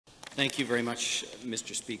Thank you very much,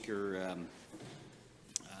 Mr. Speaker.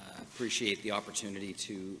 Appreciate the opportunity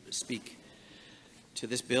to speak to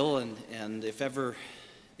this bill, and if ever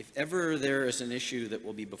there is an issue that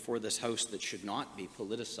will be before this House that should not be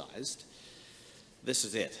politicized, this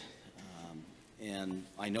is it. And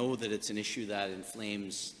I know that it's an issue that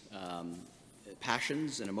inflames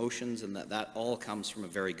passions and emotions, and that all comes from a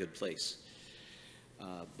very good place.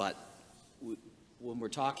 But when we're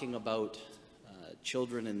talking about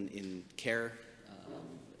children in care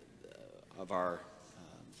of our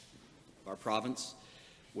province,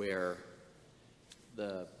 where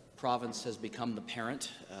the province has become the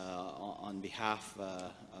parent on behalf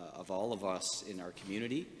of all of us in our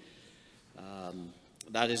community,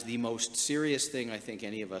 that is the most serious thing I think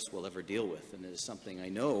any of us will ever deal with, and it is something I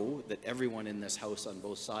know that everyone in this House on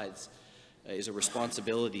both sides is a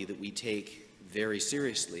responsibility that we take very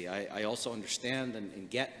seriously. I also understand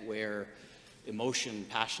and get where emotion,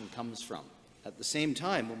 passion comes from. At the same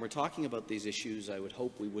time, when we're talking about these issues, I would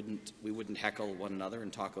hope we wouldn't heckle one another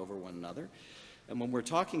and talk over one another. And when we're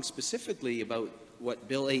talking specifically about what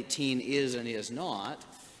Bill 18 is and is not,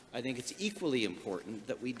 I think it's equally important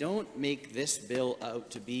that we don't make this bill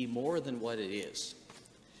out to be more than what it is.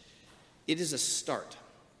 It is a start.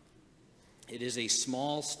 It is a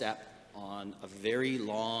small step on a very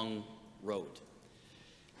long road.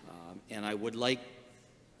 And I would like,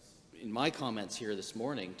 in my comments here this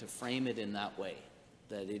morning, to frame it in that way,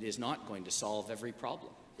 that it is not going to solve every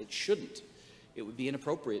problem. It shouldn't. It would be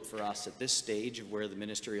inappropriate for us at this stage of where the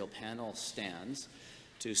Ministerial Panel stands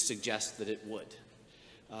to suggest that it would.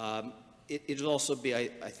 It would also be, I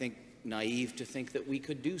think, naive to think that we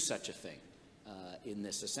could do such a thing in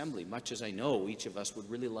this Assembly, much as I know each of us would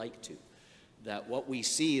really like to. That what we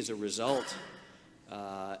see as a result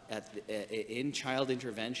in child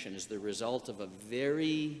intervention is the result of a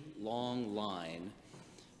very long line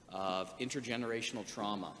of intergenerational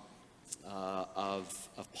trauma, of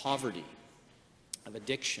poverty, of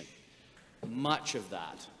addiction, much of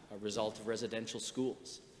that a result of residential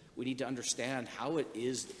schools. We need to understand how it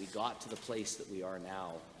is that we got to the place that we are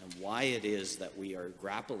now, and why it is that we are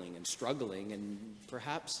grappling and struggling and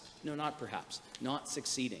perhaps, no, not perhaps, not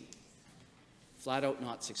succeeding, flat out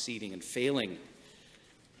not succeeding and failing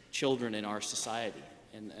children in our society.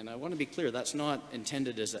 And I want to be clear, that's not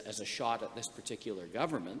intended as a shot at this particular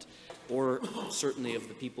government, or certainly of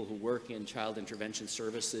the people who work in child intervention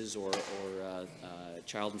services or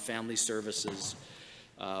child and family services,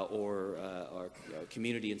 or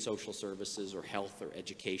community and social services, or health, or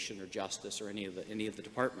education, or justice, or any of the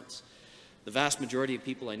departments. The vast majority of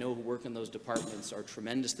people I know who work in those departments are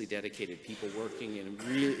tremendously dedicated people working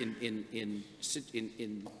in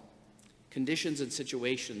conditions and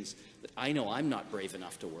situations that I know I'm not brave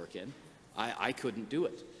enough to work in. I couldn't do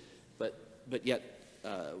it. But yet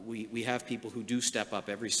we have people who do step up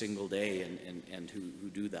every single day and who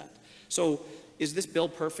do that. So is this bill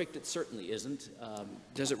perfect? It certainly isn't.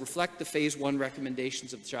 Does it reflect the Phase 1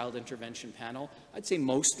 recommendations of the Child Intervention Panel? I'd say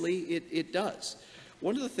mostly it does.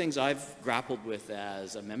 One of the things I've grappled with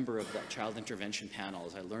as a member of that Child Intervention Panel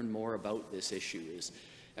as I learn more about this issue is,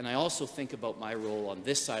 and I also think about my role on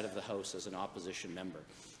this side of the House as an opposition member,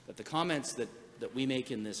 that the comments that we make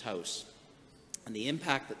in this House and the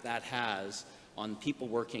impact that has on people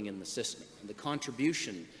working in the system, and the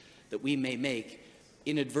contribution that we may make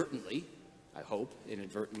inadvertently, I hope,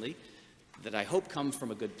 inadvertently, that I hope come from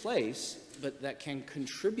a good place, but that can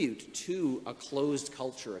contribute to a closed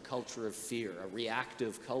culture, a culture of fear, a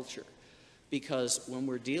reactive culture. Because when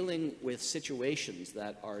we're dealing with situations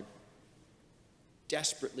that are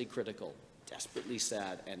desperately critical, desperately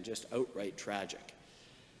sad, and just outright tragic,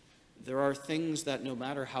 there are things that no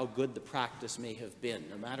matter how good the practice may have been,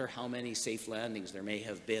 no matter how many safe landings there may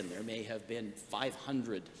have been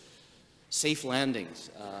 500 safe landings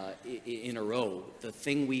in a row. The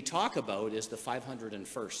thing we talk about is the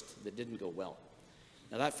 501st that didn't go well.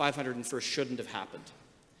 Now that 501st shouldn't have happened.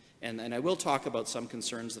 And I will talk about some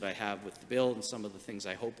concerns that I have with the bill and some of the things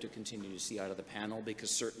I hope to continue to see out of the panel, because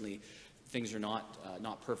certainly things are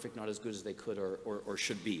not perfect, not as good as they could or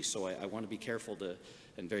should be. So I want to be careful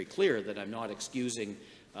and very clear that I'm not excusing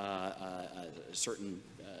certain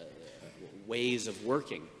ways of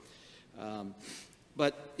working.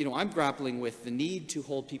 But, you know, I'm grappling with the need to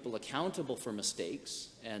hold people accountable for mistakes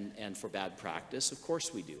and for bad practice. Of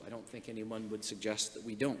course we do. I don't think anyone would suggest that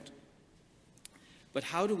we don't. But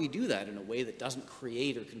how do we do that in a way that doesn't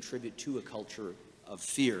create or contribute to a culture of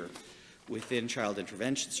fear within child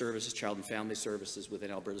intervention services, child and family services,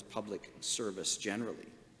 within Alberta's public service generally?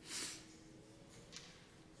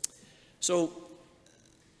 So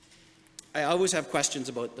I always have questions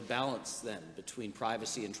about the balance then between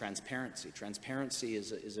privacy and transparency. Transparency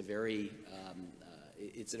is a very,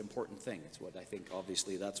 it's an important thing. It's what I think,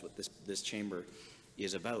 obviously, that's what this chamber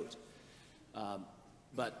is about.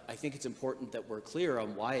 But I think it's important that we're clear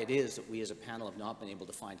on why it is that we as a panel have not been able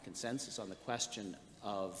to find consensus on the question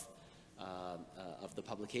of the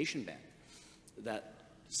publication ban. That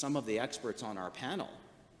some of the experts on our panel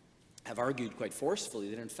have argued quite forcefully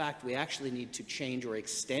that, in fact, we actually need to change or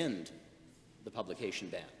extend the publication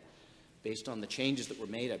ban based on the changes that were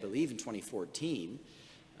made, I believe, in 2014,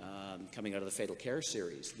 coming out of the Fatal Care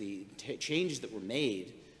series. The changes that were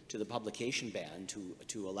made to the publication ban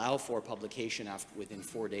to allow for publication within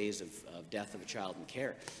 4 days of death of a child in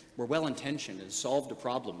care were well-intentioned and solved a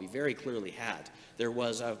problem we very clearly had. There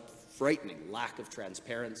was a frightening lack of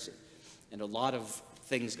transparency, and a lot of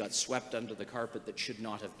things got swept under the carpet that should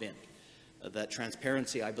not have been. That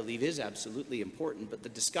transparency, I believe, is absolutely important, but the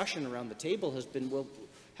discussion around the table has been, well,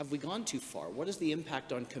 have we gone too far? What is the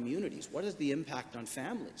impact on communities? What is the impact on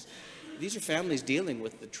families? These are families dealing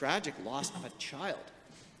with the tragic loss of a child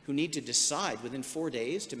who need to decide within 4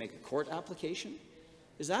 days to make a court application.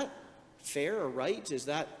 Is that fair or right? Is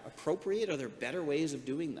that appropriate? Are there better ways of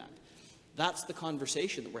doing that? That's the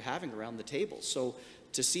conversation that we're having around the table. So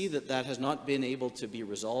to see that that has not been able to be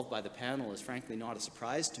resolved by the panel is frankly not a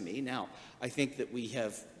surprise to me. Now, I think that we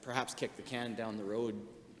have perhaps kicked the can down the road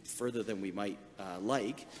further than we might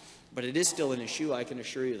like, but it is still an issue. I can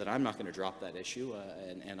assure you that I'm not going to drop that issue,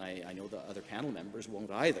 and I know the other panel members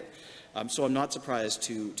won't either. So I'm not surprised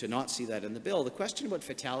to not see that in the bill. The question about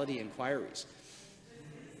fatality inquiries.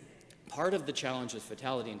 Part of the challenge with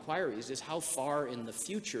fatality inquiries is how far in the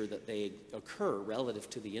future that they occur relative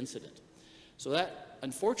to the incident. So that,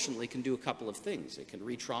 unfortunately, can do a couple of things. It can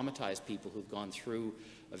re-traumatize people who've gone through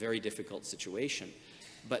a very difficult situation.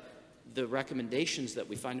 But the recommendations that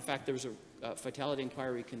we find, in fact, there was a fatality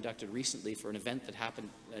inquiry conducted recently for an event that happened,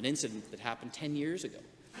 an incident that happened 10 years ago.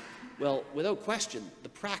 Well, without question, the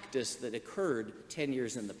practice that occurred 10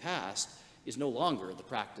 years in the past is no longer the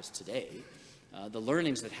practice today. The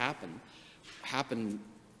learnings that happen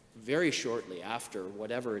very shortly after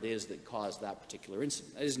whatever it is that caused that particular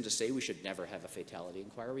incident. That isn't to say we should never have a fatality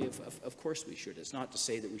inquiry. Of course we should. It's not to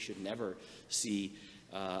say that we should never see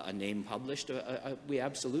a name published. We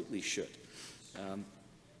absolutely should.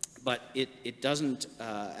 But it doesn't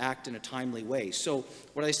act in a timely way. So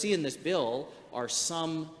what I see in this bill are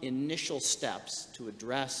some initial steps to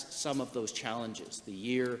address some of those challenges. The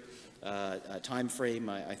year time frame,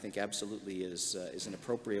 I think, absolutely is an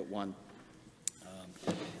appropriate one.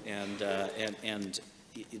 And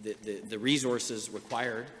the resources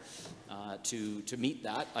required to meet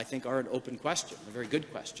that, I think, are an open question, a very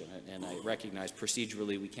good question. And I recognize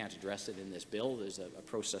procedurally we can't address it in this bill. There's a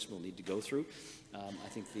process we'll need to go through. I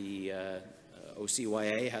think the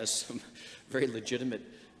OCYA has some very legitimate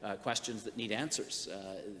questions that need answers.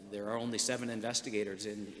 There are only 7 investigators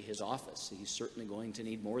in his office. He's certainly going to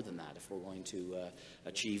need more than that if we're going to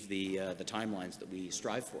achieve the timelines that we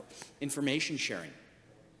strive for. Information sharing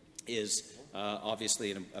is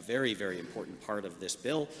obviously a very, very important part of this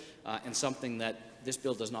bill, and something that this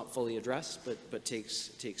bill does not fully address, but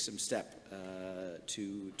takes some step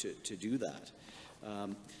to do that.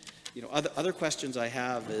 You know, other questions I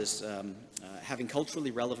have is having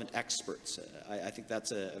culturally relevant experts. I think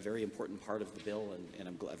that's a very important part of the bill, and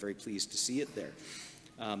I'm very pleased to see it there.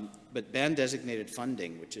 But ban-designated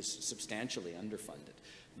funding, which is substantially underfunded,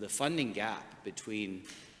 the funding gap between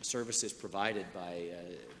services provided by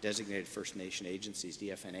designated First Nation agencies,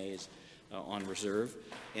 DFNAs, on reserve,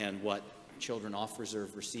 and what children off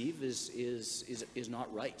reserve receive is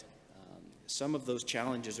not right. Some of those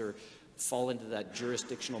challenges fall into that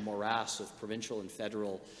jurisdictional morass of provincial and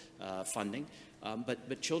federal funding,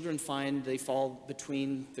 but children find they fall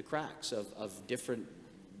between the cracks of different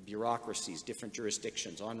bureaucracies, different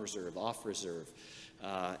jurisdictions, on reserve, off reserve,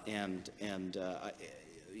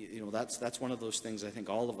 you know, that's one of those things I think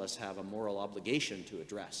all of us have a moral obligation to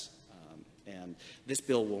address, and this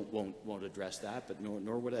bill won't address that, but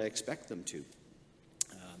nor would I expect them to.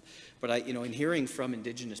 But you know, in hearing from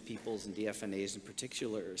Indigenous peoples and DFNAs in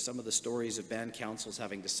particular, some of the stories of band councils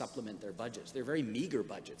having to supplement their budgets, they're very meager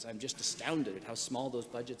budgets. I'm just astounded at how small those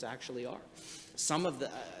budgets actually are. Some of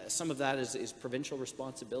that is provincial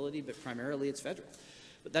responsibility, but primarily it's federal.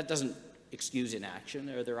 But that doesn't excuse inaction.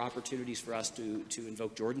 Are there opportunities for us to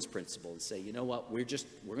invoke Jordan's principle and say, you know what, we're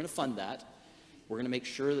going to fund that. We're going to make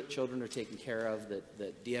sure that children are taken care of,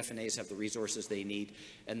 that DFNAs have the resources they need,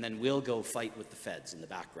 and then we'll go fight with the feds in the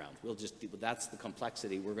background. That's the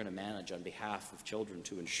complexity we're going to manage on behalf of children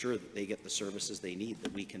to ensure that they get the services they need,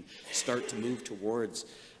 that we can start to move towards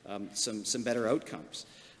some better outcomes.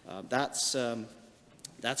 That's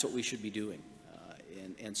what we should be doing.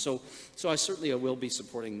 And so I certainly will be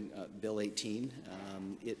supporting Bill 18.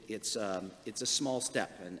 It's a small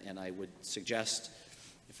step, and I would suggest,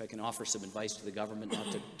 if I can offer some advice to the government, not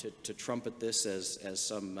to trumpet this as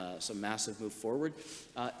some massive move forward.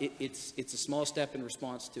 It's a small step in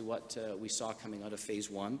response to what we saw coming out of Phase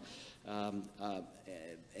 1 of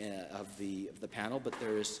the panel, but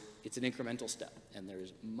it's an incremental step, and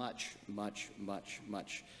there's much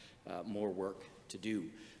more work to do.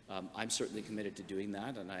 I'm certainly committed to doing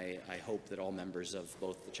that, and I hope that all members of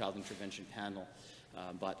both the Child Intervention Panel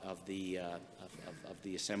but of the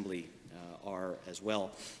Assembly are as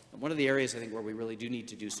well. And one of the areas I think where we really do need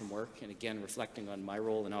to do some work, and again reflecting on my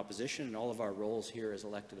role in opposition and all of our roles here as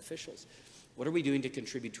elected officials, what are we doing to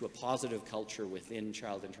contribute to a positive culture within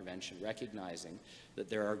child intervention, recognizing that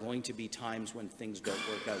there are going to be times when things don't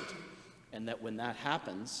work out, and that when that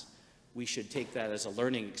happens, we should take that as a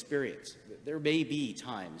learning experience. There may be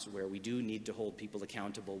times where we do need to hold people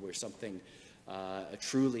accountable, where something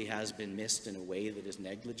truly has been missed in a way that is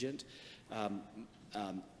negligent.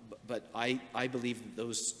 But I believe that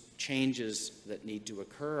those changes that need to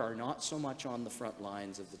occur are not so much on the front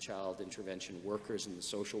lines of the child intervention workers and the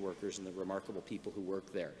social workers and the remarkable people who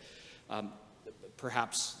work there.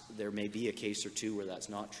 Perhaps there may be a case or two where that's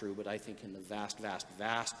not true, but I think in the vast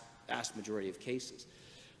majority of cases,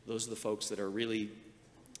 those are the folks that are really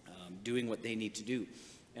doing what they need to do.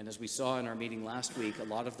 And as we saw in our meeting last week, a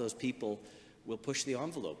lot of those people will push the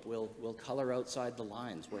envelope, will color outside the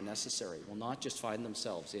lines where necessary, will not just find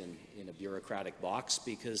themselves in a bureaucratic box,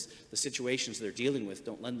 because the situations they're dealing with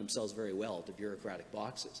don't lend themselves very well to bureaucratic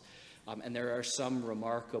boxes. And there are some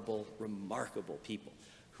remarkable people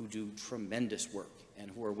who do tremendous work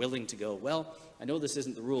and who are willing to go, well, I know this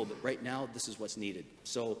isn't the rule, but right now this is what's needed.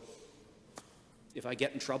 So if I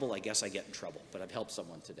get in trouble, I guess I get in trouble, but I've helped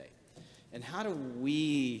someone today. And how do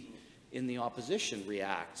we in the opposition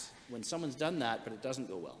react when someone's done that but it doesn't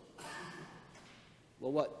go well?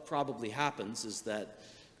 Well, what probably happens is that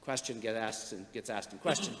question gets asked in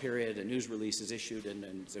question period, a news release is issued, and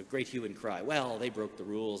it's a great hue and cry. Well, they broke the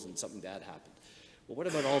rules and something bad happened. Well, what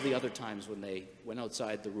about all the other times when they went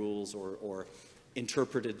outside the rules or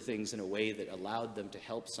interpreted things in a way that allowed them to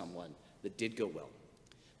help someone that did go well?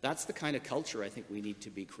 That's the kind of culture I think we need to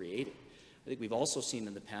be creating. I think we've also seen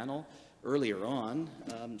in the panel earlier on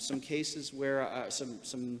some cases where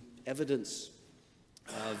some evidence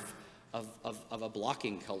of a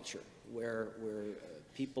blocking culture, where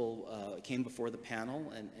people came before the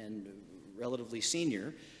panel and relatively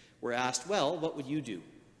senior were asked, well, what would you do?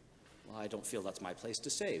 Well, I don't feel that's my place to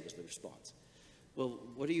say, was the response. Well,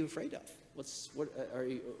 what are you afraid of?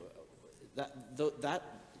 That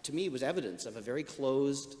to me was evidence of a very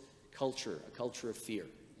closed culture, a culture of fear.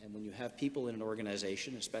 And when you have people in an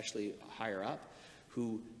organization, especially higher up,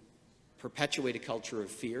 who perpetuate a culture of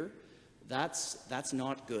fear, that's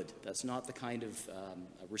not good. That's not the kind of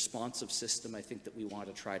responsive system I think that we want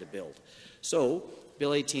to try to build. So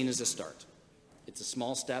Bill 18 is a start. It's a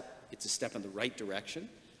small step. It's a step in the right direction.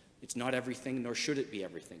 It's not everything, nor should it be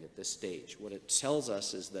everything at this stage. What it tells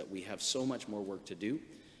us is that we have so much more work to do,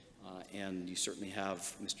 and you certainly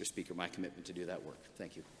have, Mr. Speaker, my commitment to do that work.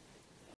 Thank you.